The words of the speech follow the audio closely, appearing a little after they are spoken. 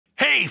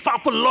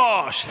Fapor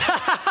loss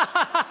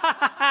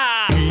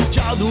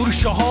জাদুর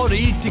শহরে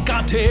ইট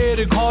কাঠের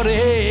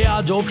ঘরে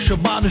আজব সব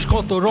মানুষ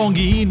কত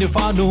রঙিন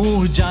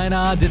ফানুস যায়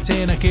না যে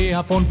চেনাকে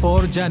আপন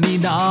পর জানি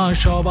না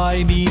সবাই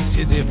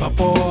নিচ্ছে যে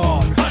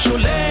ফাপর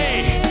আসলে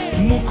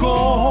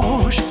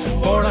মুখোশ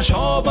পড়া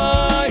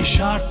সবাই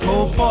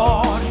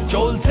স্বার্থপর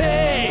চলছে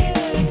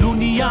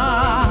দুনিয়া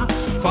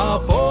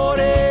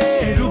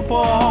ফাপরের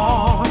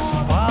উপর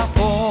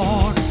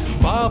ফাপর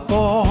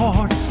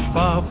ফাপর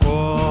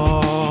ফাপর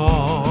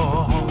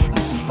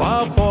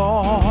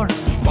ফাপর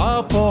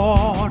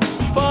ফাপর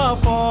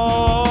ফাপর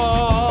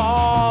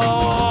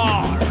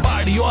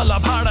বাড়িওয়ালা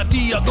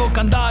ভাড়াটিয়া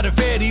দোকানদার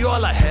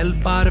ফেরিওয়ালা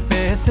হেল্পার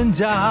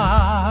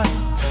প্যাসেঞ্জার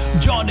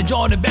জনে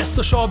জনে ব্যস্ত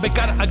সবে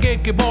কার আগে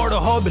কে বড়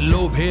হবে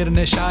লোভের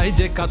নেশায়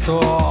যে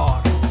কাতর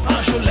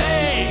আসলে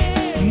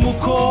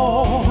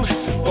মুখোশ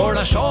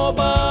পড়া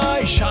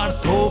সবাই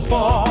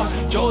স্বার্থপর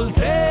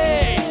চলছে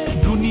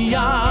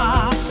দুনিয়া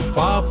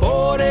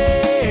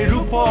ফাপরের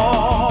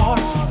উপর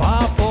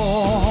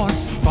ফাপর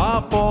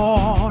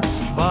ফাপর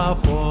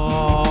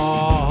ফাপর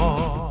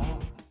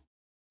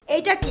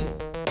এইটা কি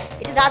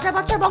এটা রাজা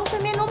বাদশার বংশের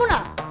মেয়ে নমুনা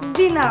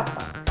জি না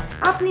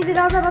আপনি যে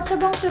রাজা বাদশার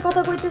বংশের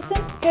কথা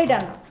কইতেছেন সেইটা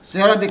না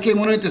চেহারা দেখে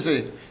মনে হইতেছে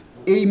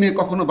এই মেয়ে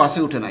কখনো বাসে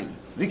ওঠে নাই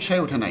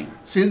রিকশায় ওঠে নাই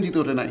সিএনজিতে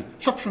ওঠে নাই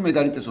সবসময়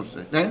গাড়িতে চড়ছে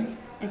দেখেন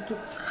একটু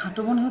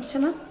খাটো মনে হচ্ছে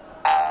না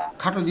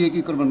খাটো দিয়ে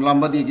কি করবেন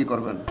লম্বা দিয়ে কি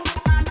করবেন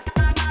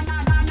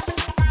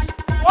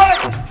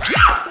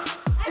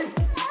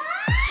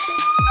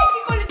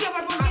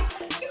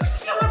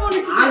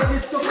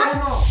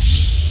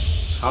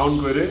সাউন্ড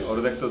করে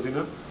ওরে দেখতেছি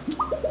না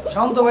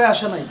সাউন্ড তো ভাই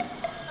আসে নাই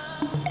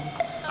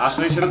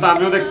আসলে সেটা তো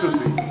আমিও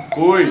দেখতেছি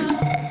কই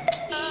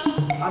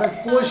আরে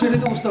কই সেটাই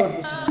তো বুঝতে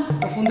পারতেছি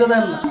না ফোন দিয়ে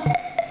দেন না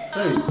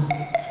এই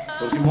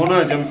তোর কি মনে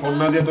হয় যে আমি ফোন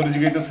না দিয়ে তোরে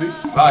জিগাইতেছি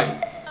ভাই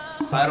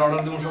স্যার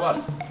অর্ডার দিব সবার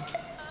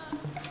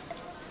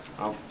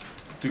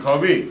তুই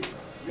খাবি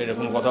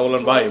এরকম কথা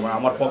বলেন ভাই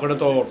আমার পকেটে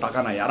তো টাকা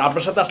নাই আর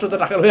আপনার সাথে আসলে তো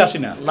টাকা লয়ে আসি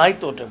না নাই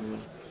তো ওটা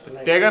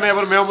টাকা নেই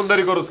আবার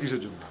মেহমানদারি করস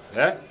কিসের জন্য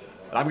হ্যাঁ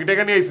আমি কি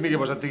টাকা নিয়ে আইছি নাকি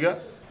বাসার থেকে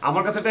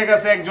আমার কাছে টাকা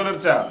আছে একজনের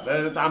চা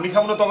আমি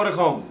খাবো না তো করে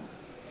খাও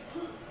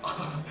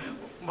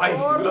ভাই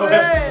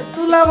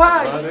তুলা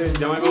ভাই আরে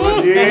জামাই বাবা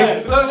জি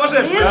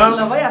বসেন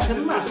তুলা ভাই আসেন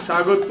না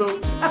স্বাগত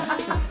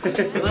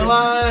তুলা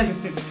ভাই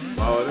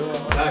বাবা রে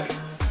বাবা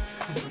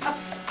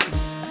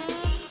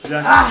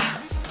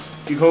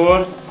কি খবর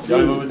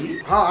জামাই বাবা জি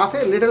হ্যাঁ আছে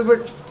লিটল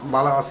বিট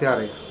ভালো আছে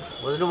আরে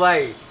বুঝলু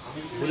ভাই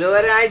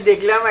দুলাভাইরে আজ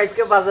দেখলাম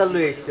আজকে বাজার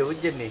লই আসতে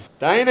বুঝছেন নি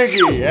তাই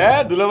নাকি হ্যাঁ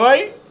দুলা ভাই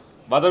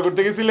বাজার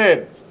করতে গেছিলেন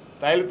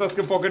তাইলে তো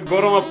আজকে পকেট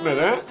গরম আপনার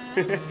হ্যাঁ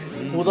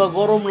পুরো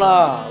গরম না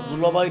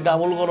দুলাভাই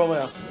ডাবল গরমে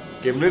আছে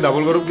কেমনে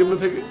ডাবল গরম কেমনে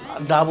থেকে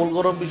ডাবল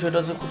গরম বিষয়টা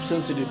হচ্ছে খুব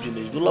সেনসিটিভ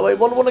জিনিস দুলাভাই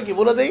বলবো নাকি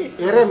বলে দেই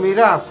এরে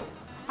মিরাজ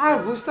আর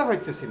বুঝতে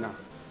পারতেছি না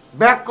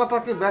ব্যাগ কথা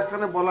কি ব্যাগ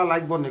কানে বলা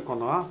লাগবো নি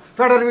কোনো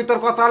ফ্যাডের ভিতর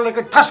কথা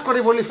লেগে ঠাস করে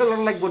বলি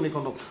ফেলার লাগবো নি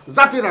কোনো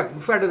জাতি রাখ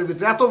ফ্যাডের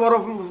ভিতরে এত বড়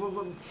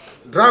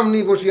ড্রাম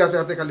নিয়ে বসে আছে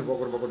হাতে খালি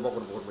বকর বকর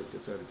বকর বকর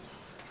করতেছে আর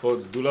ও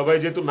দুলাভাই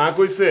যেহেতু না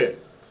কইছে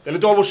তাহলে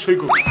তো অবশ্যই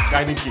করব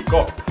কাহিনী কি ক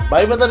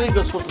ভাই বাজার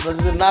রিকোয়েস্ট করতে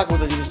যদি না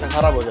কইতে জিনিসটা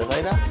খারাপ হয়ে যায়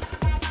তাই না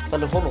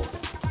তাহলে শোনো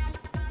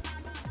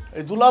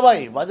এই দুলাভাই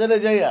বাজারে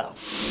যাইয়া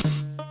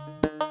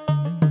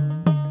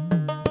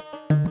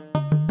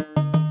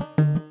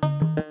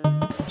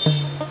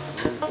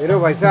এরে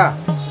ভাইসা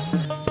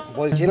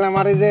বলছিলাম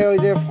আরে যে ওই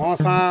যে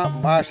ফসা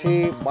বাসি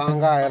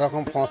বাঙ্গা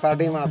এরকম ফসা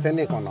ডিম আছে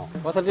নি কোনো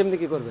ফসা ডিম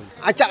দিয়ে কি করবেন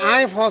আচ্ছা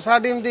আই ফসা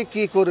ডিম দিয়ে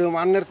কি করি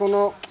আন্নের কোনো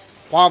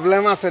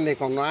প্রবলেম আছে নি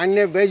কোনো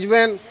আইনে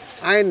বেচবেন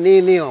আই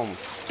নিয়ম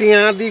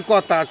টিয়া দি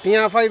কথা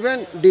টিয়া পাইবেন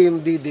ডিম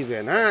দি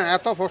দিবেন হ্যাঁ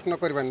এত প্রশ্ন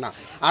করবেন না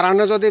আর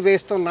আনে যদি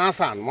বেচ তো না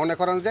চান মনে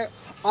করেন যে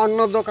অন্য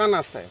দোকান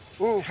আছে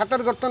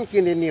হাতের গর্তন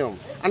কিনে নিয়ম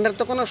আন্নের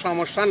তো কোনো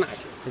সমস্যা নাই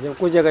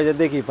কোন জায়গায়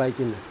দেখি পাই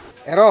কিনা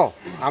এরো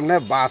আপনি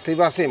বাসি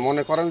বাসি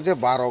মনে করেন যে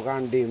 12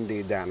 গান ডিম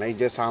দিয়ে দেন এই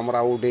যে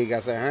চামড়া উঠে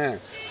গেছে হ্যাঁ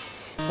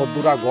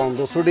কদ্দুরা গন্ধ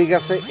ছুটে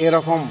গেছে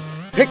এরকম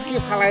ফেকি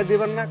ফালাই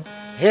দিবেন না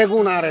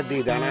হেগুন আরে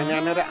দিয়ে দেন আমি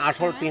আনারে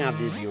আসল টিয়া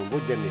দিয়ে দিও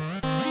বুঝছেন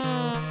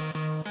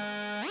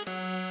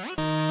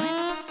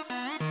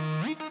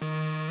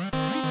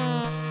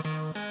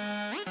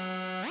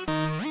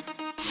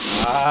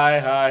হাই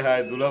হাই হাই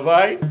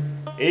দুলাভাই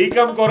এই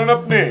কাম করেন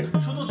আপনি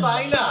শুধু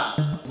তাই না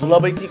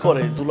দুলাভাই কি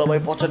করে দুলাভাই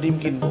পচা ডিম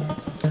কিনবো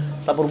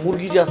তারপর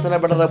মুরগি যে আছে না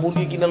বেটারা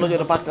মুরগি কিনালো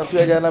যেন পাকনা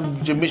থুয়ে যায় না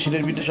যে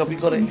মেশিনের ভিতরে সবই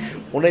করে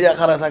ওনে যা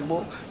খারাপ থাকবো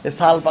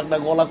শাল পাকনা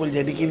গলা করে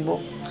যেটি কিনবো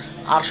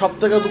আর সব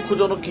থেকে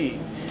দুঃখজনক কি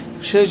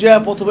সে যে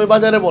প্রথমে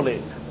বাজারে বলে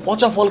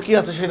পচা ফল কি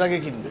আছে সেটাকে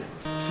কিনবে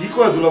কি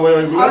করে দুলাভাই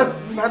ওইগুলো আরে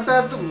এটা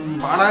তো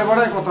বাড়ায়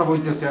বাড়ায় কথা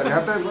বলতেছে আরে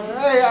হাতে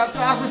এই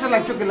আসলে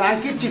লাগছে কি নাই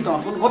কিচ্ছি তো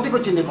কোন ক্ষতি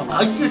করছি না কোনো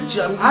আই কিচ্ছি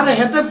আরে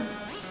হেতে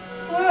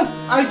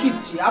আই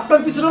কিচ্ছি আপনার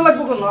পিছনে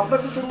লাগবে কেন আপনার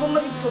কি শুনবো না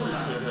কিছু না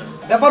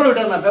ব্যাপার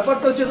ওইটা না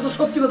ব্যাপারটা হচ্ছে এটা তো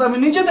সত্যি কথা আমি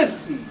নিজে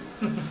দেখছি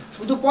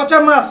শুধু পচা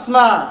মাছ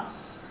না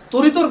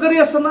তরি তরকারি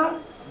আছে না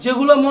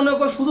যেগুলো মনে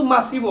কর শুধু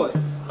মাছই বয়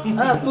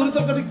হ্যাঁ তরি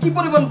তরকারি কি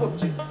পরিমাণ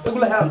পড়ছে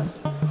এগুলো হ্যাঁ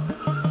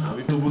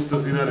আমি তো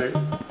বুঝতেছি না রে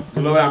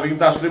দুলাভাই আমি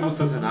কিন্তু আসলে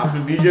বুঝতেছি না আপনি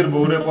নিজের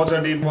বউরে পচা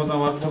ডিম পচা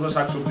মাছ পচা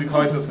শাকসবজি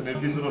খাওয়াইতেছেন এর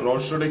পিছনে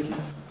রহস্যটা কি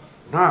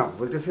না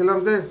বলতেছিলাম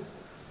যে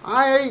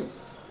এই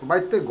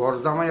বাড়িতে ঘর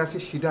জামাই আছে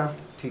সেটা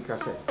ঠিক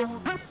আছে,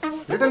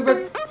 লিটল বিট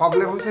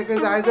প্রবলেম হয়েছে কি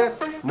যায় যে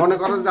মনে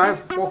করো যে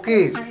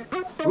ফকির,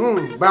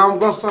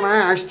 ব্যায়ামগ্রস্ত নাই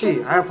আসছি,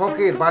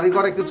 ফকির, বাড়ি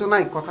ঘরে কিছু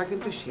নাই, কথা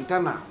কিন্তু সেটা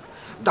না।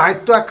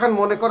 দায়িত্ব একখান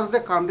মনে করো যে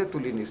কান্দে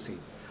তুলে নিছি,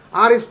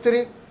 আর স্ত্রী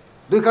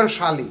দুইখান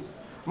শালি,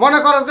 মনে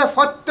করো যে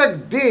প্রত্যেক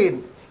দিন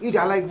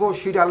ইডা লাগবো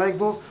সিডা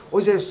লাগবো,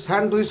 ওই যে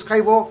স্যান্ডউইচ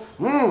খাইবো,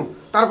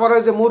 তারপরে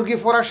ওই যে মুরগি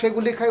ফোড়া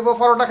সেগুলি খাইবো,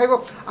 পরোটা খাইবো,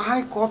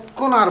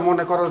 কতক্ষণ আর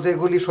মনে করো যে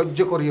এগুলি সহ্য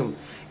করিম।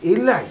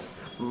 এলাই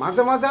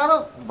মাঝে মাঝে আরো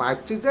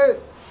ভাবছি যে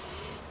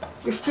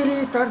স্ত্রী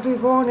তার দুই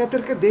বোন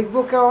এদেরকে দেখবো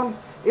কেমন,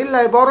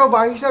 এলাই বড়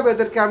ভাই হিসাবে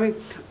এদেরকে আমি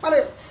মানে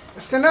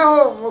স্নেহ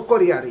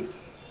করি আরই,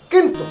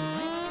 কিন্তু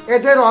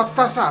এদের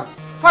অত্যাচার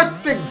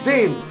প্রত্যেক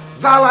দিন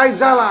জ্বালায়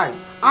জ্বালায়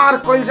আর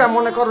কইলজা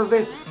মনে করো যে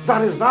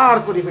যারে জার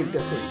করে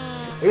ফেলতেছে।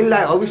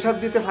 এলাই অভিশাপ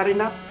দিতে পারি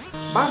না,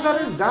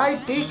 বাজারে যাই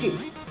ঠিকই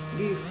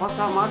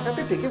ফসা মাছ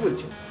এতে ঠিকই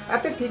বলছে,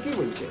 এতে ঠিকই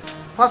বলছে,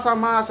 ফসা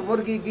মাছ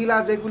মুরগি গিলা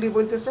যেগুলি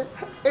বলতেছে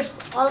ইটস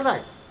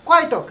অলরাইট,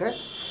 কোয়াইট ওকে,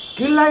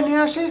 কিল্লায়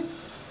নিয়ে আসি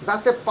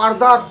যাতে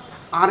পারদার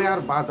আরে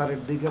আর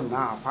বাজারের দিকে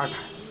না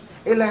পাঠায়।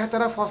 এলাই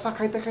হাতেরা ফসা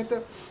খাইতে খাইতে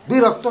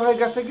বিরক্ত হয়ে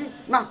গেছে কি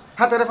না,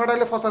 হাতেরা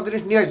ফাটাইলে ফসা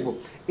জিনিস নিয়ে আসবো,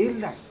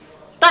 এলাই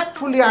টাক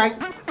ফুলি আই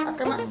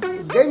কেন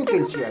গেম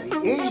খেলছি আর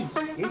এই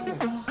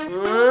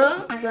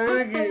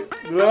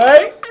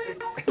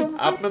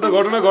আপনি তো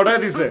ঘটনা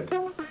ঘটায় দিছে,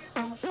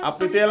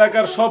 আপনি তো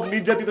এলাকার সব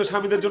নির্যাতিত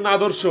স্বামীদের জন্য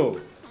আদর্শ।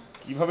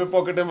 কিভাবে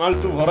পকেটে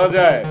মালটু ভরা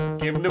যায়,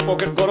 কেমনে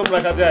পকেট গরম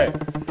রাখা যায়,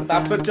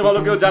 আপনার চেয়ে ভালো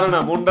কেউ জানে না।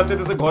 মনটা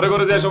চাইতেছে ঘরে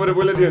ঘরে যায় সবাই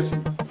বলে দিয়েছি।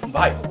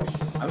 ভাই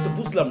আমি তো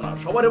বুঝলাম না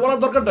সবারই বলার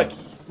দরকারটা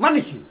কি, মানে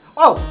কি?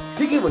 ও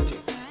ঠিকই বলছে,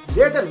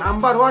 যে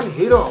নাম্বার ওয়ান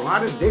হিরো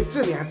আরে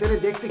দেখছেন হাতেরে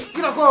দেখতে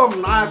কিরকম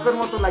নায়কের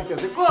মতো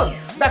লাগতেছে, কোন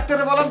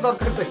ডাক্তারে বলার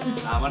দরকারটা কি?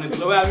 না মানে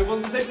দুলা ভাই আমি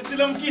বলতে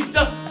চাইতেছিলাম কি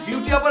জাস্ট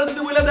বিউটি আপারে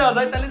যদি বলে দেওয়া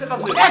যায় তাহলে তো কাজ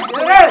হবে।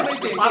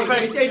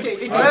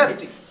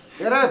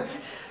 এরে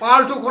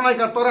পাল্টু কোনাই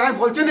কর, তোরে আমি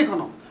বলছি নি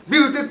কোনো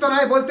বিউটির, তোরে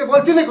আমি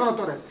বলছি নি কোনো,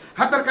 তোরে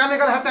হাতের কানে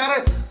গেলে হাতে আরে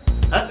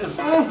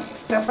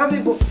শেষা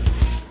দিব।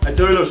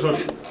 আচ্ছা হইলো শোন,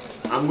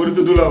 আমগরি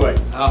তো দুলাভাই,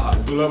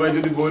 দুলাভাই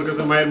যদি বউয়ের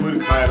কাছে মায়ের মুড়ি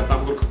খায় আর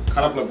আমগর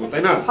খারাপ লাগবে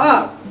তাই না?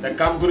 এক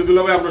কাম করি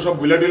দুলাভাই, আমরা সব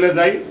বুলা ডুলে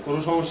যাই, কোনো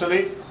সমস্যা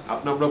নেই।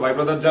 আপনি আমরা ভাই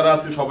ব্রাদার যারা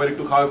আছে সবাই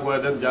একটু খাওয়া খোয়া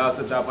দেন, যা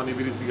আছে চা পানি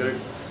বিড়ি সিগারেট,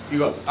 ঠিক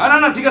আছে? না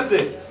না ঠিক আছে,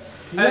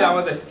 এই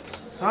আমাদের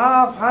চা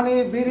পানি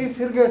বিড়ি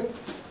সিগারেট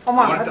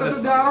আমার হাতে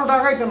তো আরো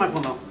ডাকাইতে না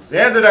কোনো,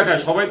 যে যে ডাকায়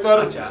সবাই তো আর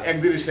এক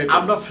জিনিস খাইতে।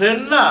 আমরা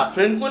ফ্রেন্ড না,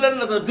 ফ্রেন্ড কইলেন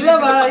না তো দুলা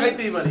ভাই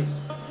খাইতেই পারি।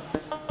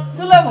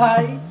 দুলা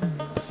ভাই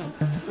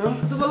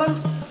তো বলেন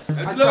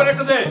দুলা ভাই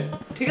একটা দে,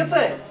 ঠিক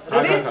আছে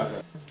রেডি?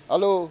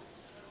 হ্যালো,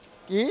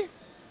 কি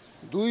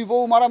দুই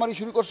বউ মারামারি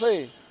শুরু করছে?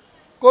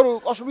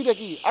 করুক, অসুবিধা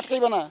কি,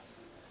 আটকাইবে না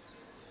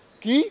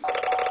কি?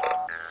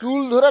 চুল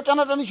ধরে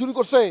টানাটানি শুরু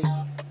করছে,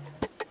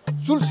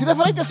 চুল ছিঁড়ে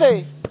ফেলাইতেছে।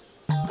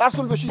 কার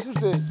চুল বেশি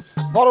ছিঁড়ছে,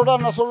 বড়টার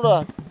না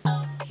ছোটটার?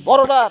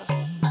 বড়টার।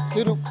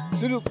 ছিড়ুক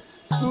ছিড়ুক,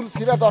 চুল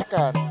ছিঁড়া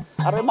দরকার।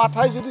 আরে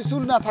মাথায় যদি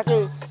চুল না থাকে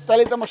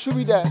তাহলে তো আমার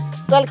সুবিধা,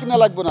 তেল কিনা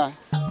লাগবে না।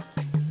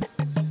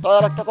 তাই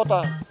আর একটা কথা,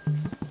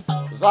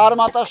 যার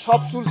মাথা সব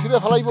চুল ছিঁড়ে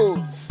ফেলাইব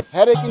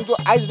হ্যারে কিন্তু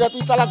আজ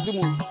রাতেই তালাক দিব,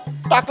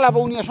 টাকলা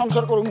বউ নিয়ে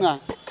সংসার করুন না।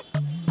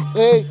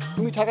 এই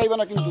তুমি ঠেকাইবে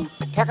না কিন্তু,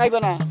 ঠেকাইবে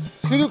না।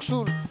 ছিড়ুক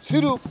চুল,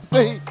 ছিড়ুক,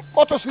 দেখি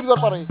কত ছিড়বার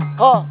পারে।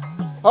 হ্যাঁ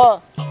হ্যাঁ।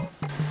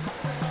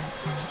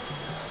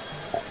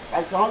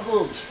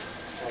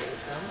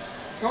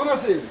 কেমন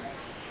আছেন?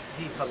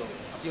 জি ভালো,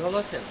 আপনি ভালো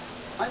আছেন?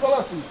 আমি ভালো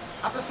আছি।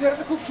 আপনার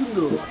চেহারাটা খুব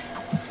সুন্দর।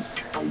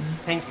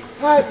 Thank you.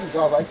 হ্যাঁ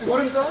বাবা, একটু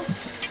বলেন তো।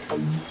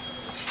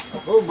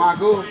 ও মা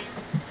গো,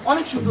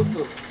 অনেক সুন্দর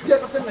তো। বিয়ে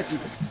করছেন নাকি?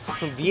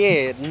 বিয়ে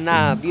না,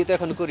 বিয়ে তো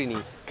এখন করিনি।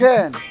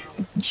 কেন?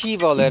 কি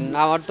বলেন,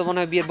 আমার তো মনে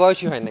হয় বিয়ের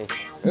বয়সই হয় নাই।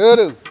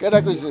 এরে কেডা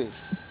কইছে?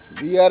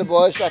 বিয়ার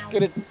বয়স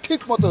একেবারে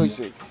ঠিক মতো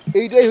হয়েছে।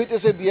 এইটাই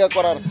হইতেছে বিয়া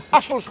করার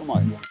আসল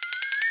সময়।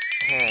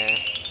 হ্যাঁ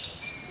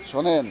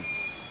শোনেন,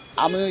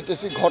 আমি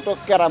হইতেছি ঘটক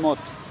কেরামত।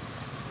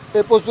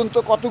 এ পর্যন্ত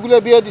কতগুলো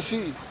বিয়া দিছি,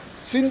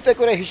 চিন্তা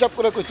করে হিসাব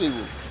করে কইতেইব।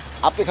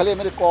 আপনি খালি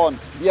আমার কন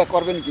বিয়া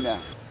করবেন কিনা?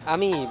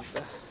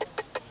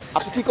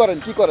 আপনি কি করেন?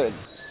 কি করেন?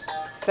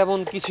 তেমন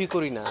কিছুই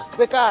করি না।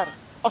 বেকার?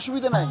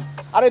 অসুবিধা নাই।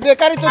 আরে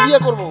বেকারই তো বিয়ে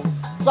করবো,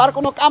 যার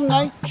কোনো কাম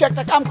নাই সে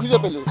একটা কাম খুঁজে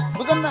পেল,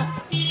 বুঝলেন না?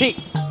 ঠিক।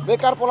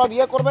 বেকার পোলা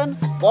বিয়ে করবেন,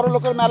 বড়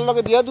লোকের মেয়ের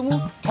লগে বিয়ে দিমু,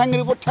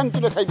 ঠ্যাঙ্গের উপর ঠ্যাং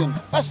তুলে খাইবেন।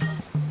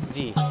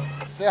 জি।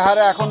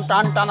 চেহারা এখন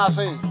টান টান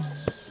আছে,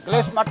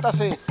 গ্লেস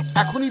মারতাছে,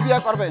 এখনই বিয়ে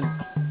করবেন।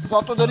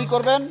 যত দেরি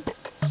করবেন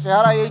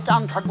চেহারা এই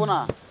টান থাকবো না,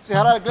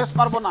 চেহারার গ্লেস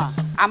মারবো না,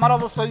 আমার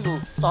অবস্থা হইব।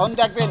 তখন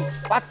দেখবেন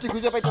পাত্রী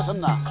খুঁজে পাইতেছেন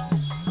না।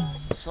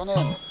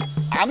 শোনেন,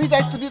 আমি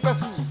দায়িত্ব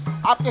দিতেছি,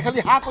 আপনি খালি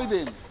হাঁ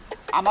কইবেন।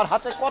 আমার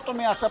হাতে কত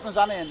মেয়ে আছে আপনি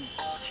জানেন?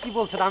 কি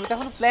বলছেন? আমি তো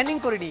এখন প্ল্যানিং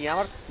করিনি,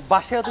 আমার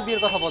বাসায় তো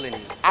বিয়ের কথা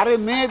বলেনি। আরে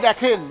মেয়ে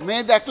দেখেন,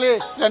 মেয়ে দেখলে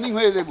প্ল্যানিং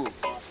হয়ে যাব।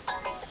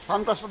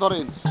 সানগ্লাসটা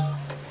ধরেন,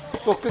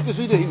 চোখকে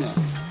কিছুই দেখি না,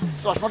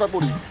 চশমাটা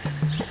পরি।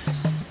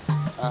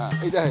 হ্যাঁ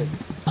এই দেখেন।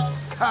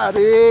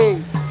 আরে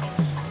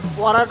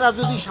পরাটা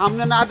যদি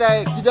সামনে না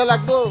দেয় খিদে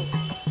লাগবো?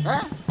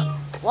 হ্যাঁ,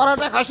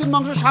 পরাটা খাসির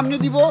মাংস সামনে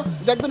দিব,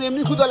 দেখবেন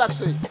এমনি ক্ষুধা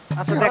লাগছে।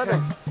 আচ্ছা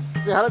দেখেন,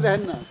 চেহারা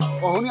দেখেন না,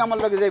 কখনই আমার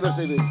লাগে যাইবার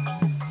চাইবে।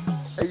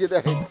 এই যে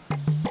দেখেন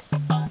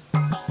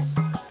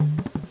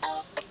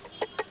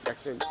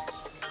দেখছেন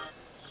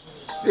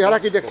চেহারা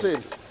কি দেখছেন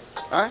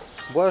হ্যাঁ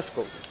বয়স্ক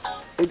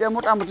এটা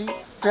মোটামুটি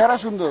চেহারা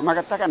সুন্দর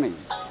মাগার টাকা নেই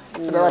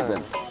এটা বাদ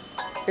দেন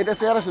এটা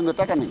চেহারা সুন্দর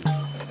টাকা নেই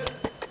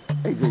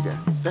এই যে এটা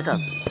টাকা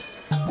আছে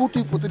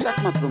কোটিপতির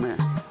একমাত্র মেয়ে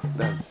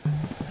দেখ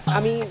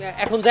আমি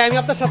এখন যাই আমি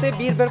আপনার সাথে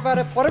বিয়ের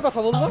ব্যাপারে পরে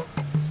কথা বলবো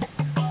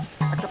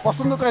একটা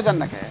পছন্দ করে যান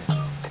না কে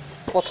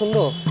পছন্দ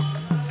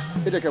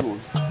এটা কেমন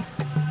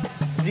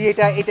জি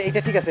এটা এটা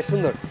এটা ঠিক আছে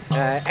সুন্দর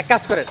এক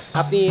কাজ করেন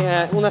আপনি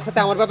ওনার সাথে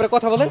আমার ব্যাপারে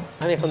কথা বলেন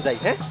আমি এখন যাই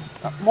হ্যাঁ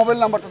মোবাইল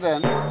নাম্বারটা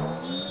দেন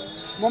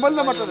মোবাইল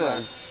নাম্বারটা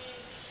দেন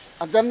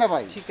আর দেন না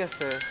ভাই ঠিক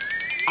আছে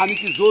আমি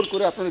কি জোর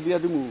করে আপনার বিয়া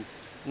দিব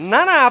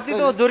না না আপনি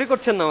তো জোরি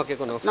করছেন না আমাকে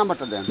কোনো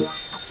নাম্বারটা দেন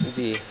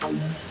জি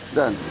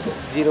দেন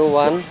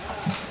 01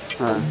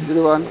 হ্যাঁ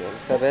 01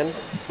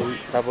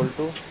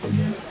 722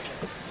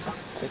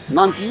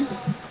 নাম কি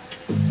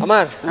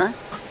আমার হ্যাঁ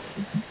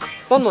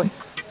তন্ময়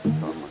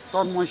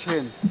তন্ময়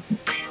সেন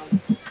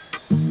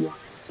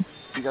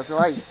ঠিক আছে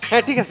ভাই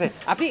হ্যাঁ ঠিক আছে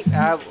আপনি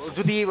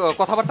যদি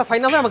কথাবার্তা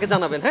ফাইনাল হয় আমাকে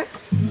জানাবেন হ্যাঁ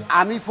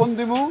আমি ফোন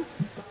দিব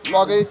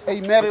লগে এই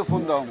মেয়েরে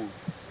ফোন দাও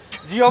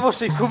জি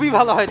অবশ্যই খুবই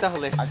ভালো হয়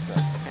তাহলে আচ্ছা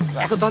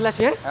এখন তাহলে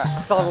আসি হ্যাঁ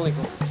আসসালামু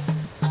আলাইকুম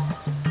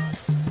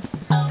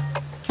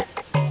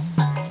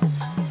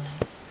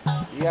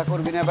বিয়া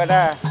করবি না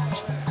বেটা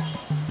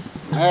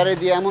মেয়েরে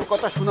দিয়ে এমন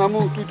কথা শোনামু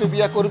তুই তো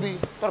বিয়া করবি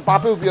তোর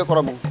বাপেও বিয়া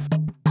করামু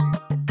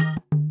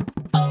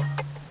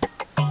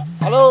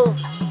হ্যালো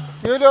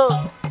কি হইলো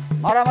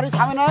মারামারি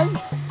থামে নাই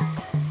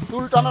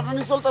চুল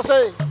টানাটানি চলতেছে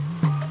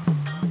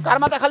কার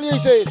মাথা খালি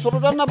হয়েছে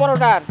ছোটটার না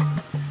বড়টার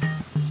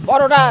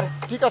বড়টার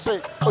ঠিক আছে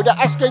ওইটা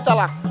আজকেই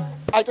তালাক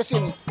আইতেছি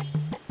আমি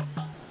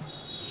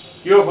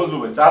কিও ফজলু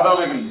ভাই চা দাও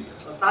নাকি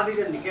চা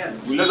দিবেন নি কেন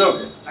বুঝলে দাও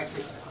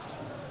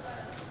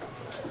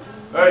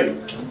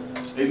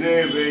এই যে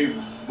এই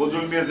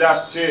বদরুল নিয়ে যে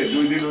আসছে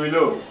 2 দিন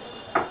হইলো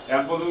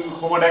এরপর তুমি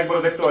ক্ষমাটা একবার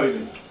দেখতে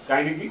পারিনি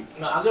কাহিনী কি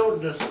না আগে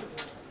উঠছে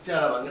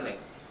চেহারা ভাঙে নাই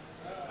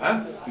হ্যাঁ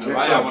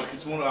ভাই আমার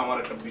কিছু মনে আমার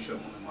একটা বিষয়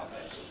মনে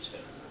মাথায় চলছে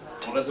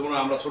আমরা যেমন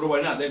আমরা ছোট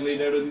ভাই না দেখলে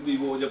এটা দিতে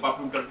দিব যে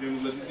পারফিউম টারফিউম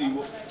গুলো দিতে দিব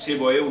সেই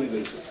বয়ে উনি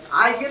গেছে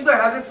আই কিন্তু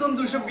হাজার তুন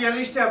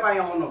 242 টাকা পাই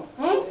আমনো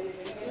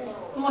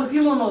তোমার কি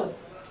মনে হয়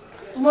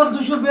তোমার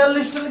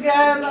 242 টাকা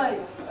আয় নাই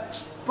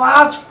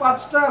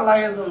 5টা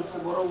লাগে যাচ্ছে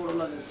বড় বড়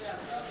লাগে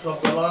সব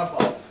বলা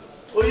পাও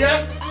ওই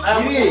এক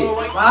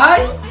ভাই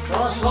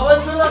আমরা সবাই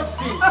চলে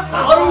আসছি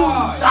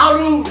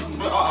দারুণ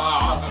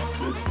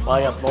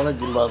ভাই আপনি অনেক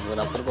দিন বাঁচবেন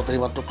আপনার কথাই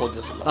মাত্র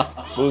পৌঁছেছিলাম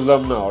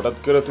বুঝলাম না হঠাৎ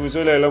করে তুমি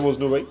চলে এলা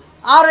মজনু ভাই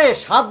আরে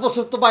 7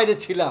 বছর তো বাইরে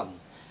ছিলাম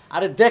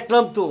আরে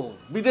দেখলাম তো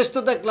বিদেশ তো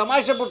দেখলাম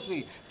আইসা পড়ছি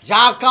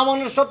যা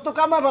কামানোর সব তো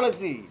কামা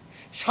ফেলেছি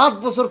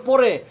 7 বছর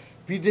পরে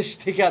বিদেশ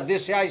থেকে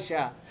দেশে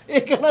আইসা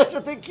এখানের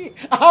সাথে কি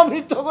আমি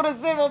তো করে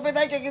যেভাবে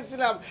নাইকে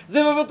গেছিলাম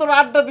যেভাবে তোর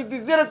আড্ডা দিতি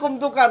যেরকম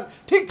দোকান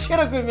ঠিক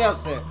সেরকমই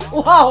আছে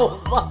ওয়াও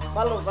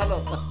ভালো ভালো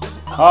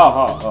হ্যাঁ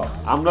হ্যাঁ হ্যাঁ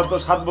আমরা তো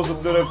 7 বছর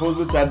ধরে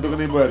ফজলু চায়ের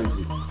দোকানে বসে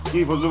আছি কি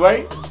ফজলু ভাই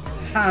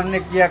আপনি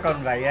কি এখন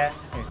ভাই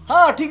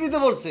হ্যাঁ ঠিকই তো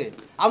বলছে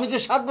আমি যে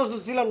 7 বছর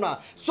ছিলাম না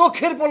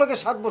চোখের পলকে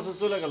 7 বছর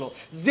চলে গেল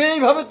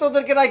যেইভাবে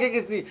তোদেরকে রেখে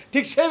গেছি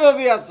ঠিক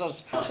সেইভাবেই আছস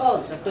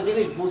একটা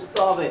জিনিস বুঝতে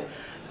হবে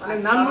মানে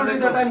নানবুড়ি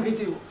দা টাইম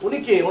খেতি উনি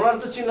কে ওনার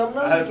তো চিনলাম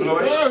না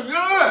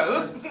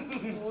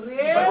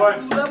ওরে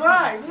দুলা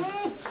ভাই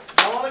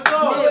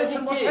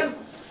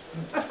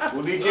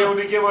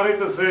উনিকে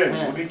মারাইতেছেন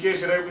উনিকে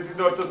সেটা আপনি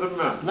চিনতে পারতেছেন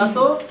না না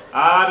তো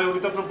আর উনি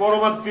তো আপনার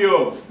পরম আত্মীয়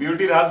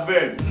বিউটির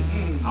হাজবেন্ড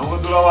আমার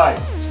দুলা ভাই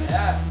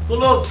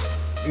ক্লোজ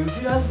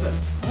বিউটির হাজবেন্ড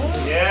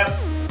ইয়েস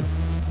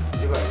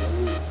কি ভাই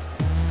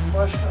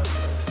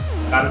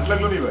কারেন্ট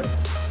লাগলো নি ভাই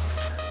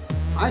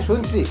আমি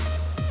শুনছি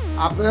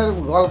আপনার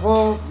গল্প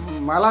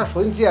মেলা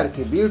শুনছি আর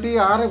কি বিউটি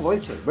আরে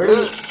বলছে বেড়ে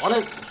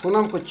অনেক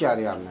সুনাম করছে আর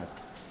আপনার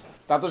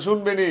তা তো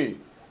শুনবেনি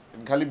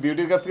খালি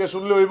বিউটির কাছ থেকে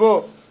শুনলে হইব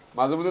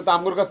মাঝে মধ্যে তো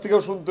আমগোর কাছ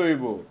থেকেও শুনতে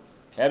হইব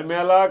এর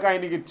মেলা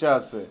কাহিনী কিচ্ছা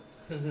আছে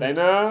তাই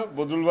না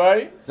বদরুল ভাই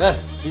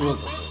কি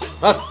বলতেছো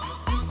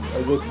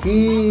এই যে কি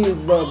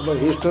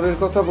হিস্টোরির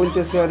কথা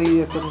বলতেছে আর এই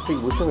একটা ঠিক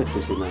বুঝতে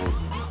পারতেছি না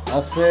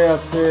আছে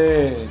আছে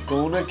তো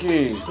নাকি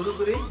শুরু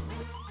করি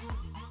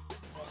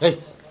এই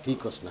কি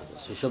কস না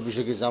সেসব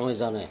বিষয় কি জামাই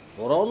জানে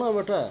ওরাও না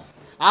বেটা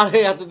আরে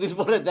এতদিন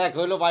পরে দেখ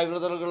হইলো ভাই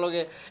ব্রাদারের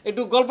লগে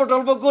একটু গল্প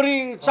টল্প করি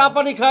চা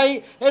পানি খাই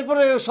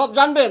এরপরে সব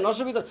জানবেন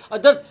অসুবিধা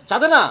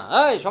চাঁদে না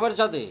এই সবার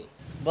চাঁদে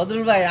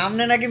বদরুল ভাই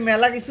আপনি নাকি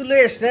মেলা কিছু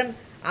লয়ে এসছেন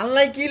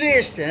আনলাই কি লয়ে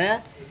এসছেন হ্যাঁ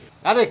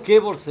আরে কে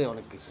বলছে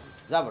অনেক কিছু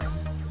যা বেটা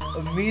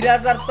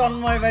মিরাজ আর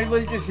তন্ময় ভাই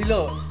বলতেছিল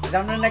যে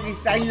আপনি নাকি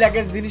 4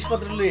 লাখের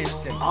জিনিসপত্র লয়ে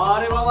এসছেন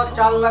আরে বাবা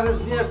 4 লাখ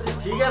নিয়ে আসছি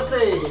ঠিক আছে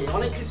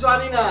অনেক কিছু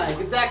আনি না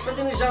কিন্তু একটা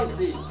জিনিস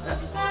আনছি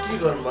কি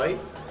করেন ভাই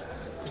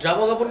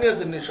জামা কাপড়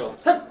নিয়েছেন নিশব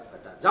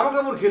জামা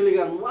কাপড় খেললি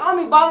কেন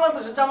আমি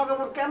বাংলাদেশের জামা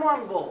কাপড় কেন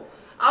আনবো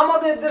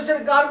আমাদের দেশের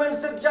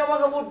গার্মেন্টস এর জামা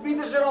কাপড়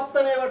বিদেশে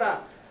রপ্তানি বেটা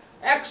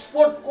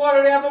এক্সপোর্ট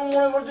করে এবং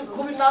মনে করছে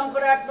খুবই নাম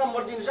করে 1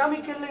 নম্বর জিনিস আমি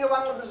খেললে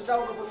বাংলাদেশের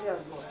জামা কাপড় নিয়ে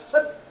আসবো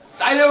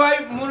তাইলে ভাই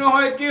মনে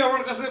হয় কি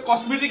আমার কাছে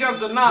কসমেটিক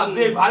আছে না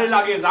যে ভারী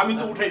লাগে আমি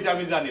তো উঠাইছি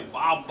আমি জানি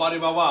বাবারে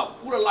বাবা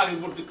পুরো লাগে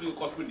ভর্তি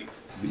কসমেটিক্স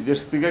বিদেশ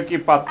থেকে কি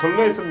পাথর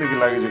লইছেন নাকি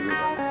লাগে যে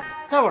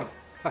হ্যাঁ বড়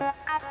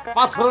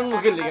পাথরের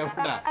মুখে লেগে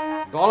বেটা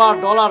ডলার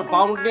ডলার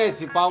পাউন্ড নিয়ে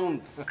আসি পাউন্ড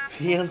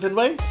কি আনছেন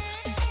ভাই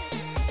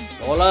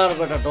ডলার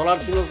বেটা ডলার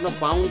চিনোস না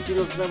পাউন্ড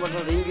চিনোস না বেটা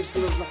রিঙ্গিত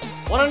চিনোস না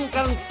ফরেন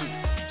কারেন্সি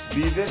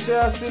বিদেশে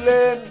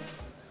আসিলেন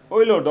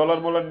ওইলো ডলার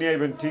মলার নিয়ে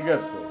আইবেন ঠিক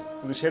আছে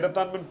কিন্তু সেটা তো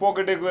আনবেন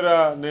পকেটে কইরা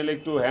নাইলে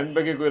একটু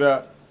হ্যান্ডব্যাগে কইরা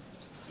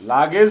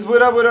লাগেজ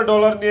বইরা বইরা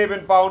ডলার নিয়ে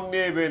আইবেন পাউন্ড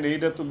নিয়ে আইবেন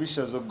এইটা তো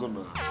বিশ্বাসযোগ্য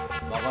না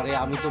বাবারে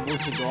আমি তো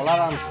বলছি ডলার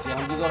আনছি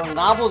আমি যদি ওরা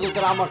না বোঝে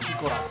তাহলে আমার কি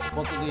করা আছে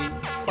কতদিন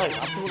ভাই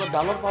আপনি কোথাও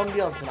ডলার পাউন্ড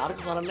দিয়ে আনছেন আর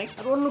কিছু জানার নেই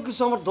আর অন্য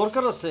কিছু আমার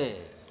দরকার আছে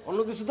অন্য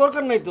কিছু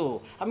দরকার নেই তো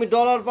আমি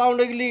ডলার পাউন্ড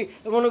এগুলি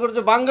মনে করি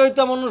যে বাঙ্গা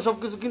হইতাম অন্য সব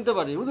কিছু কিনতে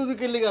পারি উদুদি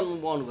কিনলে গান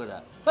বহন করে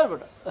হ্যাঁ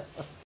বেটা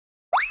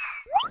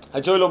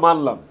আচ্ছা হইলো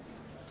মানলাম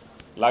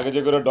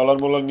লাগেজে করে ডলার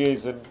মোলার নিয়ে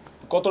আইছেন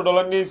কত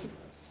ডলার নিয়ে আইছেন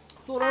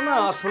তোরা না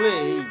আসলে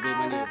এই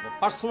মানে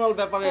পার্সোনাল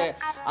ব্যাপারে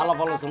আলাপ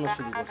আলোচনা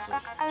শুরু করছিস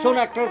শোন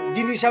একটা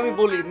জিনিস আমি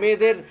বলি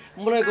মেয়েদের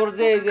মনে কর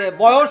যে এই যে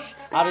বয়স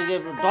আর এই যে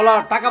ডলার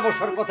টাকা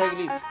পয়সার কথা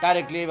এগুলি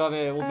ডাইরেক্টলি এইভাবে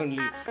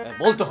ওপেনলি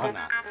বলতে হয়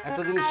না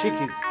একটা জিনিস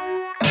শিখিস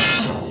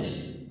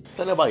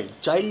তাহলে ভাই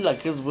 4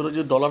 লাখের বড়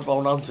যে ডলার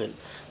পাউন্ড আনছেন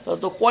তাহলে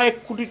তো কয়েক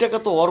কোটি টাকা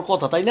তো ওর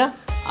কথা তাই না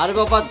আরে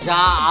বাবা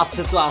যা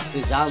আছে তো আছে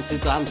যা আনছি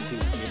তো আনছি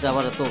এটা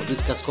আবার এত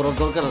ডিসকাস করার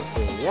দরকার আছে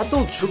এত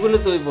উৎসুক হলে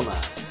তো হইব না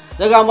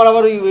দেখো আমার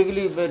আবার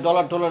এগুলি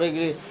ডলার টলার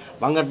এগুলি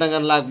ভাঙ্গার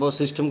টাঙ্গার লাগবো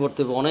সিস্টেম করতে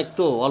হবে অনেক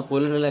তো অল্প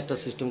হইলে নিলে একটা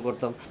সিস্টেম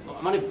করতাম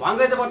মানে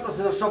ভাঙ্গাইতে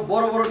পারতেছি না সব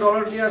বড় বড়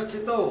ডলার নিয়ে আসছি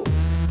তো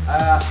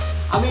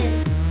আমি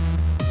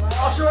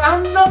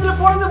এখন না দিলে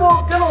পরে দেবো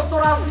কেন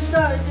তোরা আসিস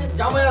না এই যে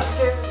জামাই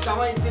আসছে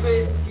জামাই দেবে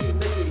কি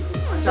দেখি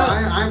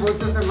আমি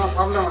বলতেছি না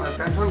প্রবলেম না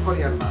টেনশন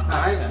করিয়েন না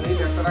আমি এই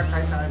ব্যাপারটা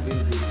খাইছি আমি বিল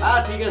দিই হ্যাঁ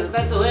ঠিক আছে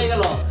তাই তো হয়ে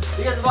গেল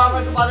ঠিক আছে বাবা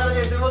একটু বাজারে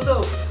যেতে দেবো তো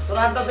তোর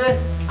আড্ডা দে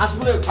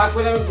আসবো ভাগ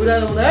করে আমি ঘুরে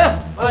যাবো না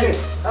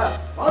হ্যাঁ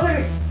ভালো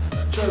থাকিস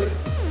চল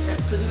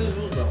একটা জিনিস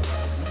বুঝলাম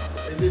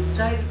এই যে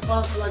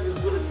 4-5 লাখের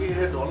বড় কি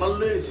ডলার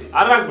লয়েছে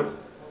আর রাখবেন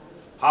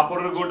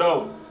ফাপরের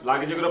গোডাউন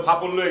লাগেজে করে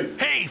ফাপর লইছে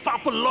হেই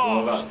ফাপর ল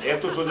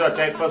এত সোজা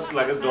 4-5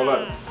 লাখ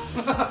ডলার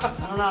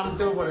না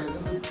আনতেও পারে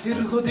কিন্তু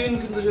দীর্ঘদিন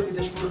কিন্তু যে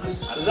বিদেশ পড়ে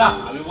আরে যা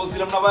আমি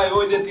বলছিলাম না ভাই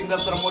ওই যে 3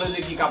 রাস্তার মোড়ে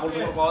যে কি কাপড়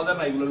টাপড় পাওয়া যায়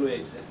না এগুলো লই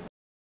আইছে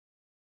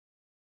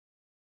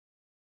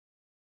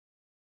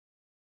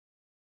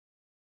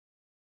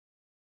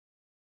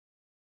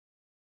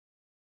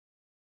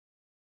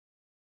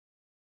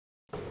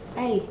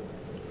এই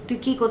তুই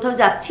কি কোথাও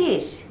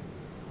যাচ্ছিস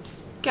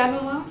কেন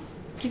মা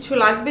কিছু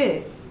লাগবে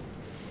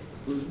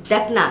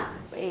দেখ না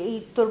এই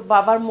তোর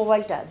বাবার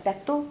মোবাইলটা দেখ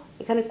তো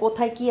এখানে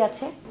কোথায় কি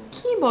আছে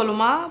কি বলো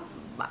মা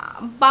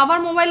বাবার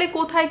মোবাইলে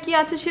কোথায় কি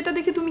আছে সেটা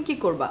দেখে তুমি কি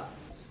করবা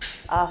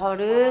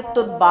আরে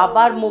তোর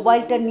বাবার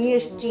মোবাইলটা নিয়ে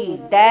এসেছি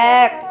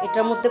দেখ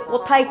এটার মধ্যে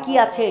কোথায় কি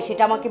আছে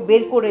সেটা আমাকে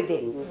বের করে দে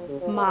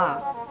মা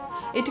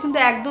এটা কিন্তু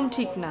একদম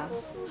ঠিক না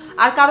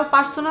আর কারো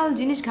পার্সোনাল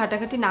জিনিস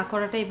ঘাটাঘাটি না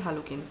করাটাই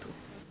ভালো কিন্তু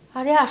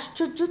আরে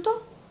আশ্চর্য তো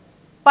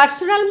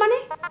পার্সোনাল মানে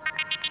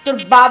তোর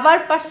বাবার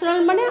পার্সোনাল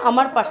মানে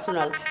আমার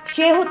পার্সোনাল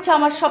সে হচ্ছে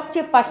আমার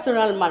সবচেয়ে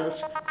পার্সোনাল মানুষ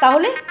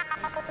তাহলে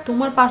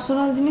তোমার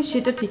পার্সোনাল জিনিস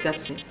সেটা ঠিক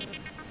আছে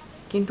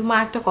কিন্তু মা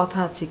একটা কথা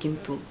আছে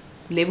কিন্তু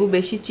লেবু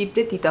বেশি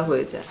চিপলে তিতা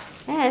হয়ে যায়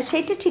হ্যাঁ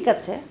সেইটা ঠিক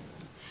আছে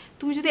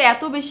তুমি যদি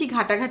এত বেশি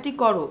ঘাটাঘাটি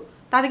করো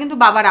তাতে কিন্তু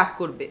বাবা রাগ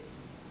করবে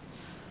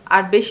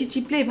আর বেশি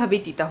চিপলে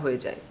এভাবেই তিতা হয়ে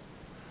যায়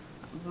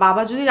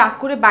বাবা যদি রাগ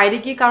করে বাইরে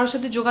গিয়ে কারোর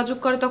সাথে যোগাযোগ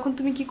করে তখন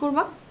তুমি কি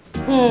করবা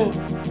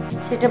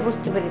সেটা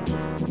বুঝতে পেরেছি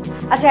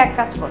আচ্ছা এক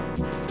কাজ কর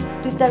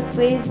তুই তার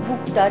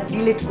ফেসবুকটা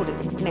ডিলিট করে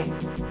দে নে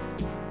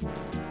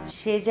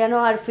সে যেন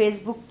আর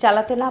ফেসবুক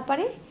চালাতে না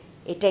পারে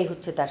এটাই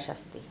হচ্ছে তার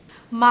শাস্তি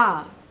মা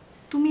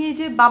তুমি এই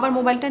যে বাবার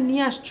মোবাইলটা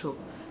নিয়ে আসছো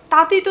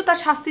তাতেই তো তার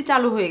শাস্তি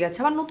চালু হয়ে গেছে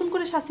আবার নতুন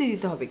করে শাস্তি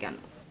দিতে হবে কেন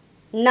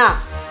না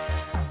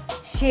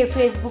সে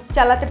ফেসবুক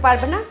চালাতে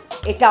পারবে না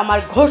এটা আমার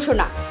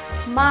ঘোষণা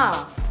মা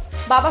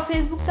বাবা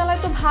ফেসবুক চালায়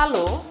তো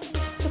ভালো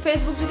তো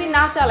ফেসবুক যদি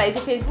না চালায়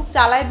যে ফেসবুক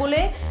চালায়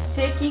বলে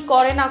সে কি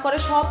করে না করে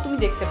সব তুমি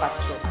দেখতে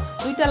পাচ্ছ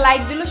 2টা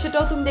লাইক দিল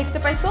সেটাও তুমি দেখতে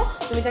পাইছো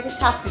তুমি তাকে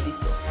শাস্তি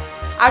দিছো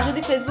আর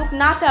যদি ফেসবুক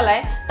না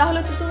চালায় তাহলে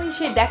তো তুমি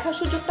সেই দেখার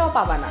সুযোগটাও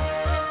পাবা না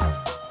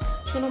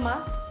শোনো মা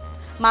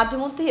মাঝে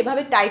মধ্যে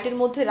এভাবে টাইটের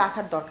মধ্যে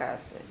রাখার দরকার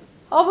আছে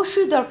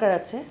অবশ্যই দরকার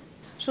আছে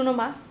শোনো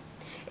মা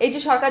এই যে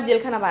সরকার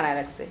জেলখানা বানায়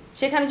রাখছে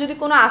সেখানে যদি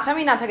কোনো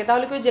আসামি না থাকে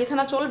তাহলে কি ওই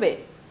জেলখানা চলবে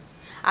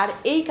আর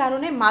এই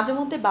কারণে মাঝে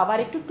মধ্যে বাবার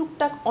একটু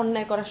টুকটাক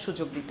অন্যায় করার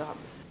সুযোগ দিতে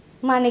হবে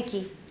মানে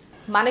কি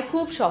মানে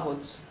খুব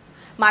সহজ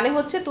মানে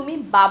হচ্ছে তুমি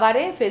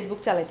বাবারে ফেসবুক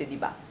চালাতে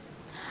দিবা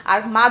আর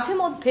মাঝে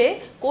মধ্যে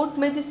কোর্ট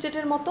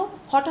ম্যাজিস্ট্রেটের মতো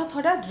হঠাৎ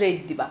হঠাৎ রেড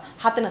দিবা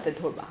হাতে নাতে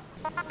ধরবা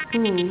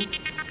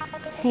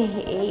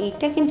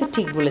এটা কিন্তু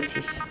ঠিক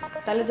বলেছিস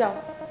তাহলে যাও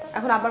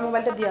এখন আবার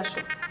মোবাইলটা দিয়ে আসো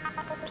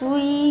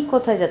তুই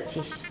কোথায়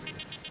যাচ্ছিস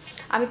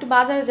আমি একটু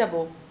বাজারে যাব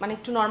মানে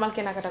একটু নর্মাল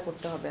কেনাকাটা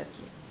করতে হবে আর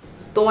কি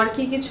তোমার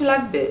কি কিছু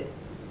লাগবে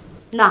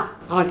না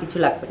আমার কিছু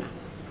লাগবে না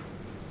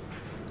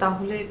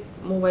তাহলে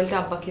মোবাইলটা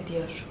আব্বাকে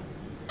দিয়ে আসো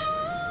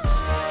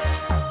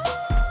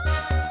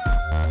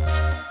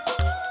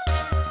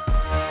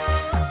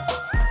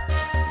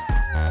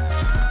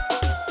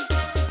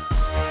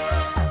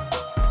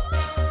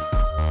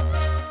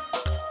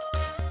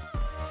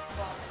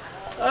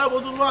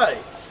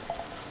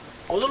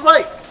বদুল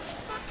ভাই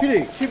কিরে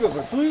কি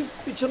ব্যাপার তুই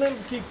পিছনে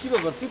কি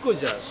ব্যাপার তুই কই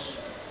যাস?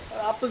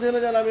 আপনি জেনে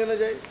যান আমি এনে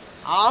যাই।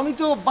 আমি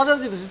তো বাজার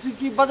যেতেছি, তুই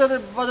কি বাজারে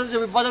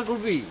যাবি, বাজার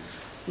করবি?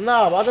 না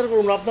বাজার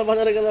করুন না, আপনার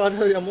বাজারে গেলে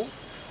বাজারে যাবো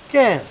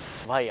কেন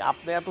ভাই?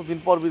 আপনি এতদিন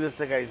পর বিদেশ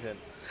থেকে আইছেন,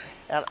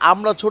 আর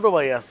আমরা ছোট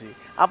ভাই আছি,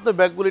 আপনি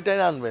ব্যাগগুলি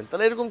টাইনে আনবেন,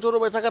 তাহলে এরকম ছোট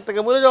ভাই থাকার থেকে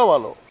মরে যাওয়া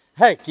ভালো।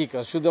 হ্যাঁ কি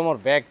কর, শুধু আমার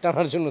ব্যাগ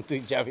টানার জন্য তুই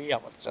যাবি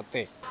আমার সাথে?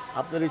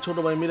 আপনার এই ছোট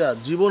ভাই মীরা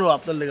জীবনও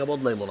আপনার লেগে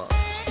বদলাইব না।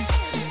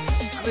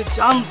 আমি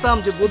জানতাম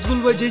যে বদরুল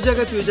ভাই যেই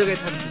জায়গায় তুই ওই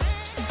জায়গায় থাকবি।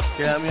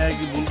 আমি আর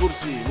কি ভুল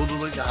করছি? বদরুল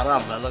ভাই কি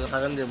হারাম? আপনার লগে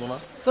থাকেন যাবো না?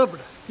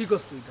 কি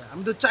করছ তুই?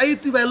 আমি তো চাই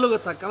তুই ভাইয়ের লগে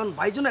থাক, কারণ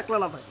ভাই যেন একলা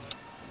না থাকে।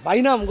 ভাই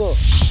নাম গো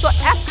তো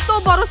এত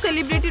বড়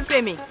সেলিব্রিটির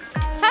প্রেমিক,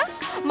 হ্যাঁ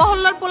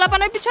মহল্লার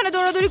পোলাপানের পিছনে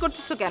দৌড়াদৌড়ি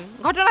করতেছো কেন?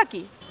 ঘটনা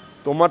কি?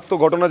 তোমার তো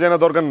ঘটনা জানা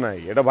দরকার নাই,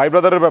 এটা ভাই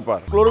ব্রাদারের ব্যাপার।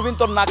 ক্লোরোবিন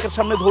তোর নাকের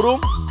সামনে ধরুম,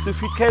 তুই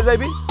ফিট খেয়ে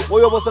যাবি,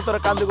 ওই অবস্থা তোরা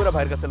কান্দে করে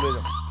ভাইয়ের কাছে লয়ে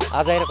যাবো।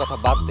 আজাইরের কথা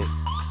বাদ দে,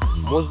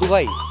 মজদু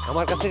ভাই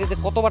আমার কাছ থেকে যে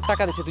কতবার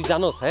টাকা দিছে তুই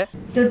জানোস? হ্যাঁ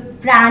তোর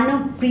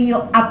প্রাণপ্রিয়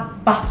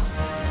আব্বা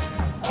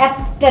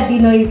একটা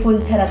দিন ওই ফোন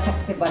ছাড়া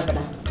থাকতে পারবে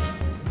না,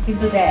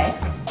 কিন্তু দেখ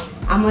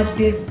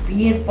আমাদের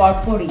বিয়ের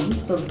পরপরই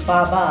তোর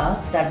বাবা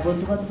তার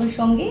বন্ধু বান্ধবের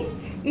সঙ্গে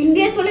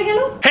ইন্ডিয়া চলে গেল।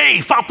 Hey,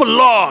 Fapor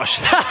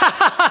lost.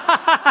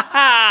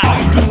 I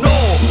don't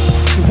know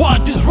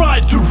what is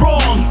right or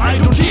wrong. I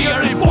don't hear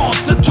a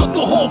want to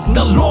the hope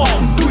the long.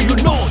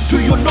 Do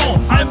you know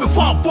I'm a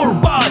Fapor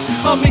bad.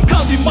 I'm in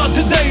Kandi ma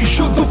today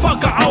should to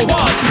fuck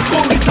awat.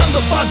 Kori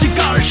tanda baji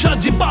kar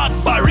shaji bat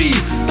pari.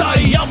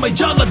 Tai amai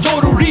jana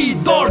joruri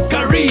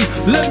dorkari.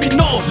 Let me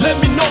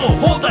know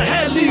who the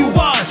hell you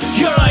are.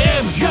 Here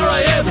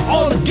I am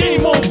on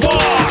game over.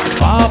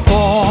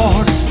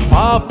 Fapor,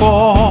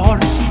 Fapor,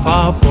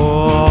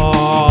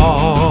 Fapor,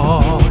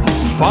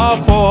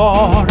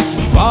 Fapor,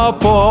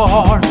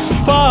 Fapor,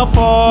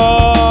 Fapor.